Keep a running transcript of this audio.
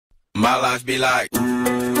My life be like, ooh,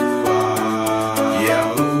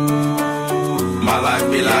 yeah, ooh. My life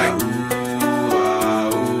be like,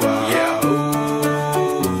 ooh, yeah, ooh.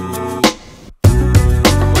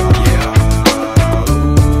 Yeah,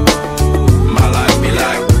 ooh. My life be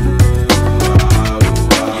like,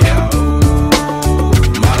 yeah, ooh.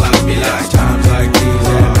 My life be like times like these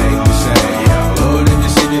that make me say, yeah, Lord, if you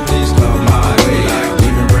see me, please come my way. Like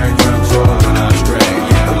leaving breadcrumbs roll when I stray.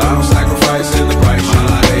 Yeah, long sacrifice in the price you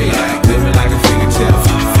pay. Like living like a fingertip.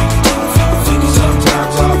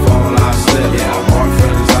 Sometimes I fall, I slip. Yeah, more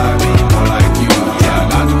friends I be more like you. Yeah,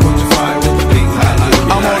 not to put your fire with the things I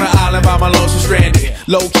like. I'm on an island by my lonesome stranded,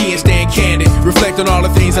 low key and staying candid, reflect on all the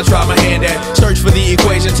things I try my hand at. Search for the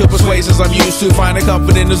equation to persuasions I'm used to, finding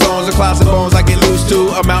comfort in the zones of clouds and bones I get loose to.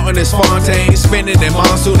 A mountain is Fontaine, spinning in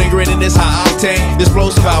monsoon and grinning this high octane.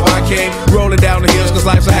 Explosive how I came, rolling down the hills cause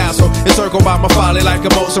life's a hassle. Encircled by my folly like a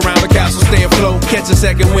moat around the castle. Stay afloat, catch a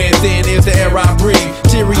second wind, thin is the air I breathe.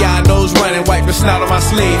 Teary-eyed nose running, wipe the snot on my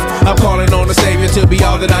sleeve. I'm calling on the Savior to be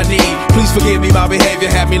all that I need. Please forgive me, my behavior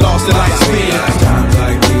had me lost in light speed. Times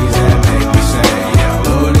like these that make me say, yeah,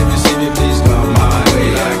 Lord, if you see me, please come my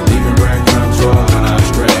way. Like leaving breadcrumbs roll when I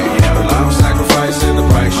stray. Yeah, long sacrifice in the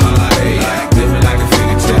price you pay. Like living like a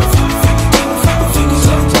fingertip.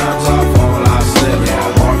 Sometimes I fall, I slip.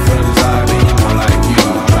 Yeah, more friends I be more like you.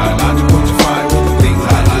 Try not to put your fire with the things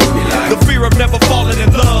I like. Be like the fear of never falling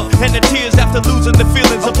in love, and the tears after losing the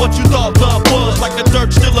feelings of what you thought love was. Like the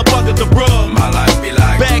dirt still up under the rug. my life be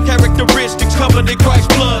like Bad characteristics covered in Christ's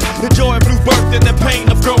blood. The joy of new birth and the pain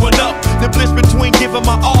of growing up. The bliss between giving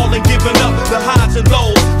my all and giving up. The highs and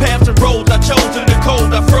lows, paths and roads I chose. In the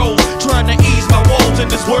cold I froze, trying to ease my woes in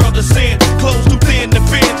this world of sin. Close too thin to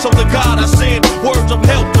fit, so the God I send words of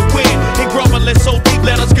help to win. And grumbling so deep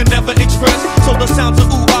letters can never express. So the sounds of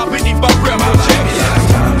ooh-ah beneath my breath my will life be like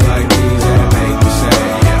times like these that make me say,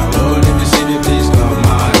 yeah, Lord, if you see me, please come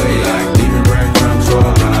my way. Like leaving breadcrumbs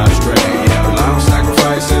roll when I stray. Yeah, long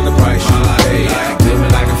sacrifice in the price you pay. Like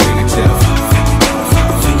living like a fingertip.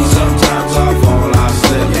 Sometimes I fall, I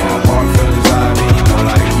slip. Yeah, more friends I be more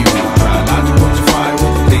like you. Try not to put your fire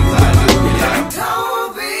with the things I do. Be like,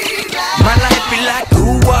 my life be like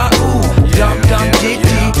ooh-ah-ooh, dum-dum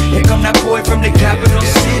ditty. Here come that boy from the capital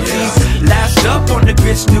city. Last up on the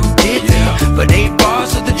grits, new ditty. But 8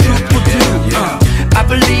 bars of the truth will do. I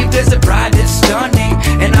believe there's a bride that's stunning,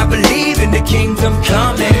 and I believe in the kingdom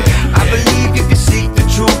coming. I believe if you seek the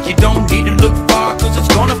truth, you don't need to look far, cause it's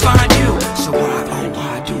gonna find you. So why, oh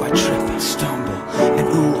why do I trip and stumble? And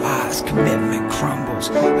ooh-ah's commitment crumbles.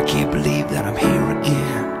 I can't believe that I'm here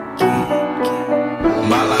again.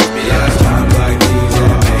 my life be like times like these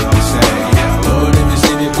that make me say, yeah, Lord, if you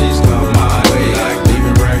see me, please come my way. Like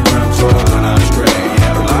leaving breadcrumbs roll when I stray.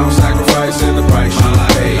 Yeah, long sacrifice in the price you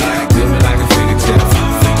pay. Like living like a fingertip.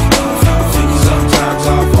 Sometimes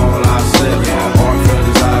I fall, I slip. Yeah, more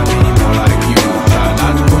friends I be more like you. Try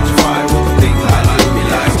not to put your fire with the things I like. Be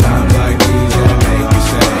like times like these that make me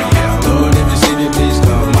say, yeah, Lord, if you see me, please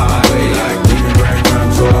come my way. Like leaving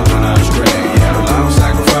breadcrumbs roll when I stray. Yeah, long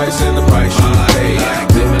sacrifice in the price you pay. Like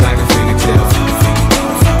living like a fingertip.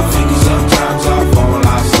 Sometimes I fall,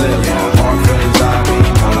 I slip. Yeah, more friends I be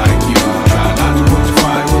more like you. Try not to put your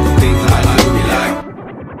fire with the things I like. Be like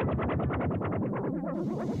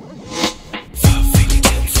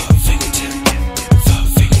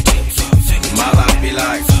my life be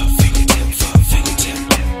like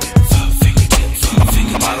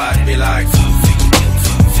my life be like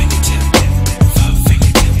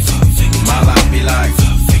my life be like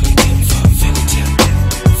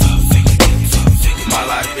my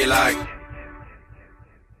life be like